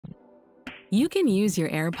You can use your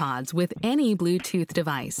AirPods with any Bluetooth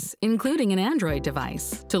device, including an Android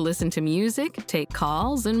device, to listen to music, take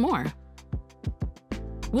calls, and more.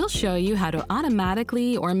 We'll show you how to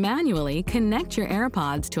automatically or manually connect your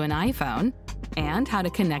AirPods to an iPhone and how to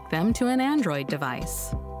connect them to an Android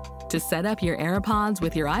device. To set up your AirPods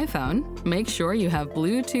with your iPhone, make sure you have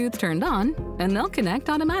Bluetooth turned on and they'll connect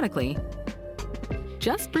automatically.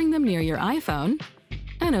 Just bring them near your iPhone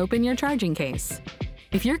and open your charging case.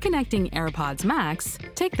 If you're connecting AirPods Max,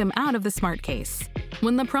 take them out of the smart case.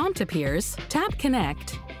 When the prompt appears, tap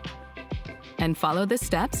Connect and follow the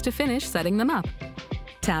steps to finish setting them up.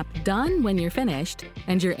 Tap Done when you're finished,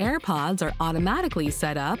 and your AirPods are automatically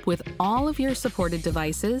set up with all of your supported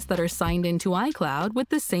devices that are signed into iCloud with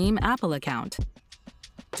the same Apple account.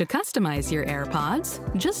 To customize your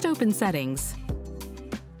AirPods, just open Settings,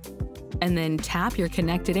 and then tap your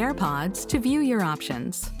connected AirPods to view your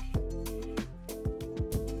options.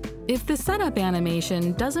 If the setup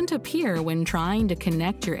animation doesn't appear when trying to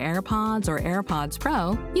connect your AirPods or AirPods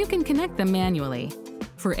Pro, you can connect them manually.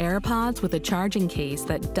 For AirPods with a charging case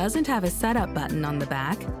that doesn't have a setup button on the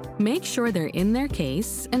back, make sure they're in their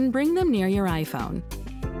case and bring them near your iPhone.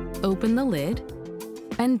 Open the lid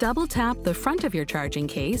and double-tap the front of your charging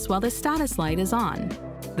case while the status light is on.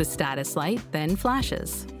 The status light then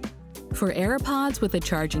flashes. For AirPods with a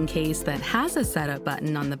charging case that has a setup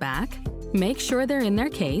button on the back, make sure they're in their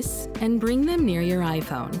case and bring them near your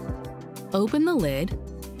iPhone. Open the lid,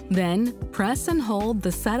 then press and hold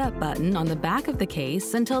the setup button on the back of the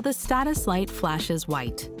case until the status light flashes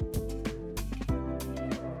white.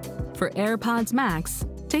 For AirPods Max,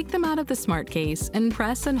 take them out of the smart case and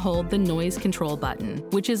press and hold the noise control button,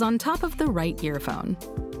 which is on top of the right earphone.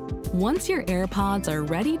 Once your AirPods are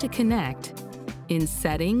ready to connect, in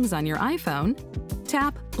Settings on your iPhone,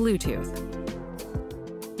 tap Bluetooth.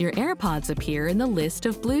 Your AirPods appear in the list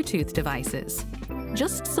of Bluetooth devices.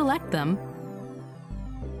 Just select them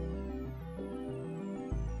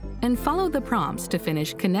and follow the prompts to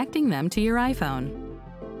finish connecting them to your iPhone.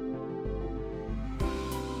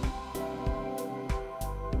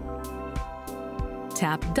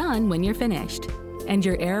 Tap Done when you're finished, and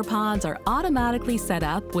your AirPods are automatically set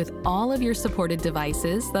up with all of your supported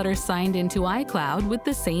devices that are signed into iCloud with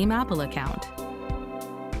the same Apple account.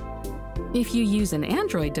 If you use an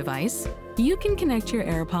Android device, you can connect your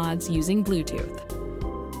AirPods using Bluetooth.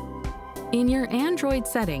 In your Android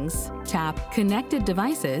settings, tap Connected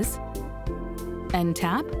Devices and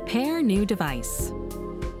tap Pair New Device.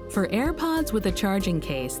 For AirPods with a charging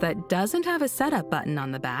case that doesn't have a setup button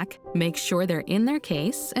on the back, make sure they're in their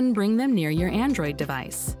case and bring them near your Android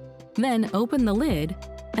device. Then open the lid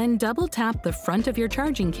and double-tap the front of your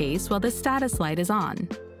charging case while the status light is on.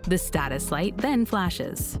 The status light then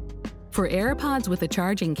flashes. For AirPods with a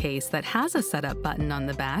charging case that has a setup button on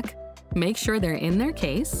the back, make sure they're in their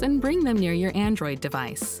case and bring them near your Android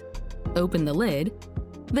device. Open the lid,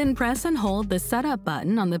 then press and hold the setup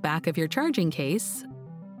button on the back of your charging case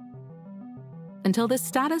until the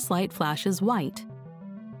status light flashes white.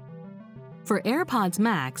 For AirPods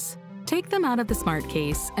Max, take them out of the smart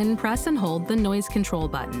case and press and hold the noise control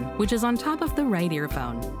button, which is on top of the right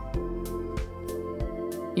earphone.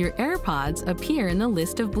 Your AirPods appear in the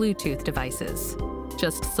list of Bluetooth devices.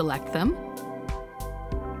 Just select them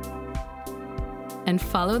and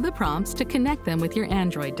follow the prompts to connect them with your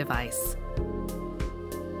Android device.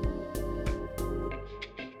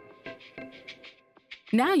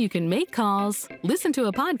 Now you can make calls, listen to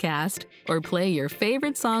a podcast, or play your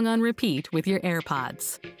favorite song on repeat with your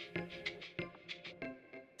AirPods.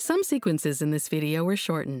 Some sequences in this video were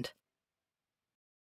shortened.